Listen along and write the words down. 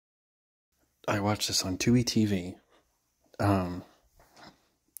I watched this on Tubi TV. Um,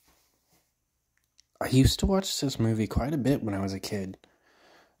 I used to watch this movie quite a bit when I was a kid,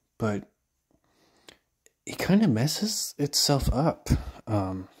 but it kind of messes itself up.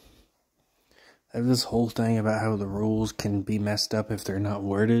 I have this whole thing about how the rules can be messed up if they're not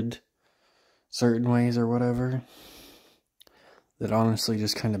worded certain ways or whatever. That honestly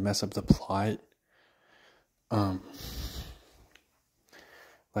just kind of mess up the plot. Um,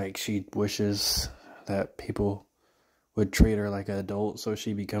 like she wishes that people would treat her like an adult, so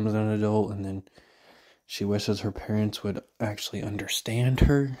she becomes an adult, and then she wishes her parents would actually understand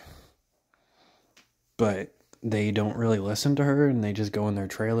her, but they don't really listen to her, and they just go in their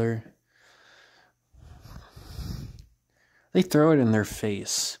trailer. They throw it in their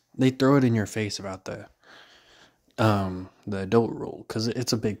face. They throw it in your face about the adult rule, because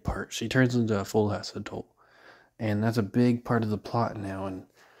it's a big part. She turns into a full-ass adult, and that's a big part of the plot now, and,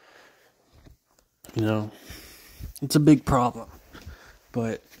 you know, it's a big problem.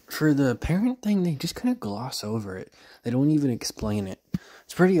 But for the parent thing, they just kind of gloss over it. They don't even explain it.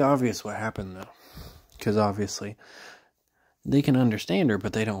 It's pretty obvious what happened, though, because obviously they can understand her,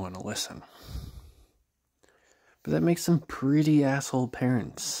 but they don't want to listen. But that makes them pretty asshole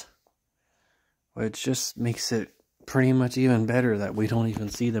parents, which just makes it pretty much even better that we don't even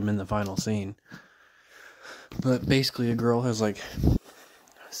see them in the final scene. But basically, a girl has like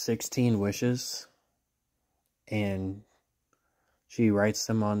 16 wishes, and she writes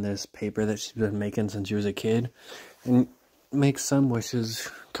them on this paper that she's been making since she was a kid, and makes some wishes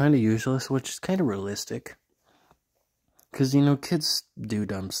kind of useless, which is kind of realistic. Because, you know, kids do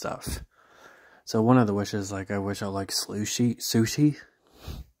dumb stuff. So one of the wishes, like, I wish I liked sushi,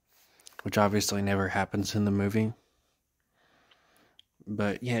 which obviously never happens in the movie.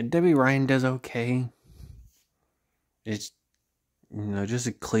 But yeah, Debbie Ryan does okay. It's, you know, just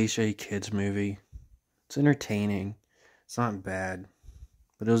a cliche kids movie. It's entertaining. It's not bad.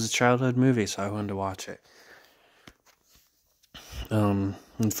 But it was a childhood movie, so I wanted to watch it. And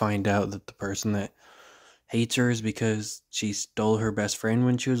find out that the person that hates her is because she stole her best friend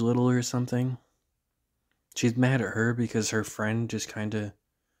when she was little or something. She's mad at her because her friend just kind of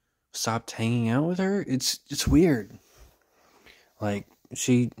stopped hanging out with her. It's weird. Like,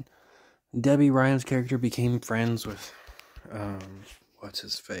 Debbie Ryan's character became friends with, what's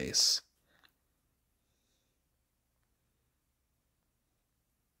his face?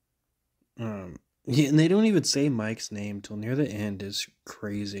 Yeah, and they don't even say Mike's name till near the end. Is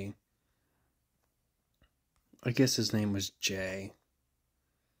crazy. I guess his name was Jay.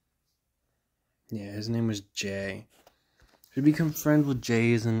 Yeah, his name was Jay. She become friends with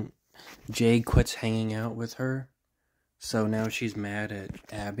Jay's, and Jay quits hanging out with her. So now she's mad at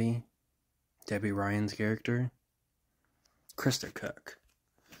Abby, Debbie Ryan's character. Krista Cook.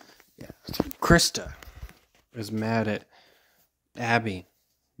 Yeah. Krista is mad at Abby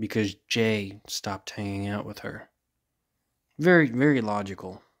because Jay stopped hanging out with her. Very, very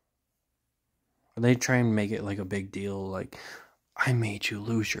logical. They try and make it like a big deal, like, I made you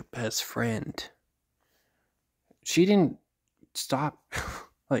lose your best friend. She didn't stop.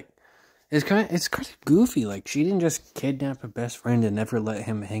 Like, it's kind of goofy. Like, she didn't just kidnap a best friend and never let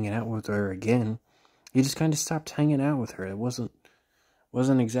him hang out with her again. He just kind of stopped hanging out with her. It wasn't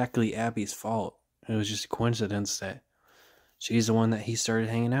exactly Abby's fault. It was just a coincidence that she's the one that he started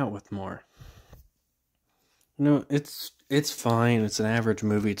hanging out with more. You know, it's fine. It's an average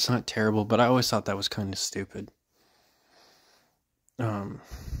movie. It's not terrible, but I always thought that was kind of stupid.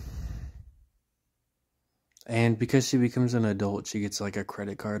 And because she becomes an adult, she gets like a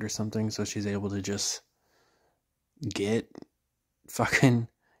credit card or something, so she's able to just get fucking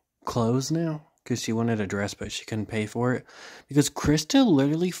clothes now. Because she wanted a dress, but she couldn't pay for it. Because Krista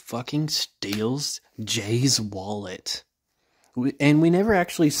literally fucking steals Jay's wallet. And we never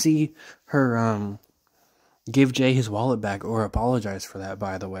actually see her give Jay his wallet back or apologize for that,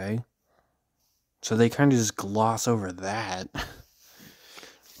 by the way. So they kind of just gloss over that.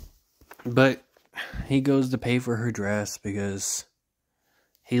 But he goes to pay for her dress because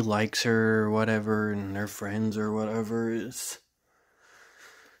he likes her or whatever, and they're friends or whatever. It's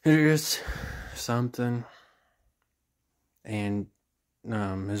just something. And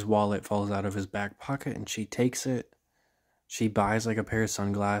his wallet falls out of his back pocket, and she takes it. She buys like a pair of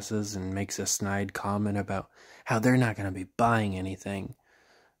sunglasses and makes a snide comment about how they're not going to be buying anything.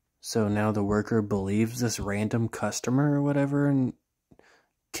 So now the worker believes this random customer or whatever and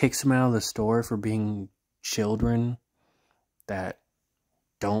kicks him out of the store for being children that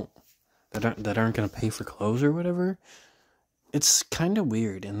aren't going to pay for clothes or whatever. It's kind of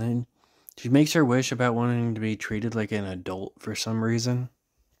weird. And then she makes her wish about wanting to be treated like an adult for some reason.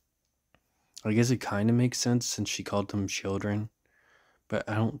 I guess it kind of makes sense since she called them children, but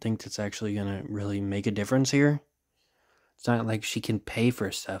I don't think that's actually gonna really make a difference here. It's not like she can pay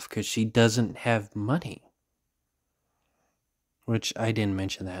for stuff because she doesn't have money. Which I didn't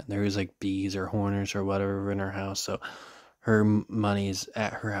mention that. There was like bees or hornets or whatever in her house, so her money is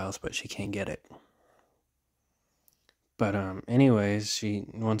at her house, but she can't get it. But anyways, she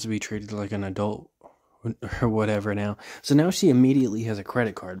wants to be treated like an adult or whatever now. So now she immediately has a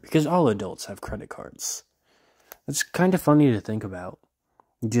credit card because all adults have credit cards. It's kind of funny to think about.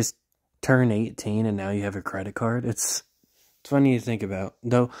 You just turn 18 and now you have a credit card. It's funny to think about.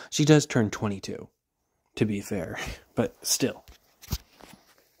 Though she does turn 22, to be fair. But still.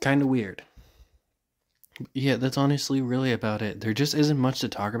 Kind of weird. Yeah, that's honestly really about it. There just isn't much to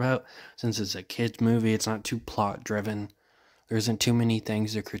talk about since it's a kid's movie. It's not too plot driven. There isn't too many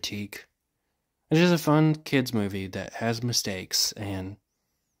things to critique. It's just a fun kids movie that has mistakes and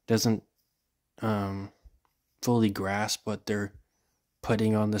doesn't fully grasp what they're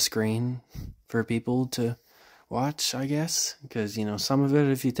putting on the screen for people to watch, I guess. Because, you know, some of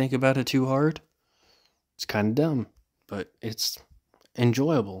it, if you think about it too hard, it's kind of dumb. But it's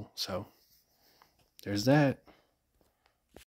enjoyable, so there's that.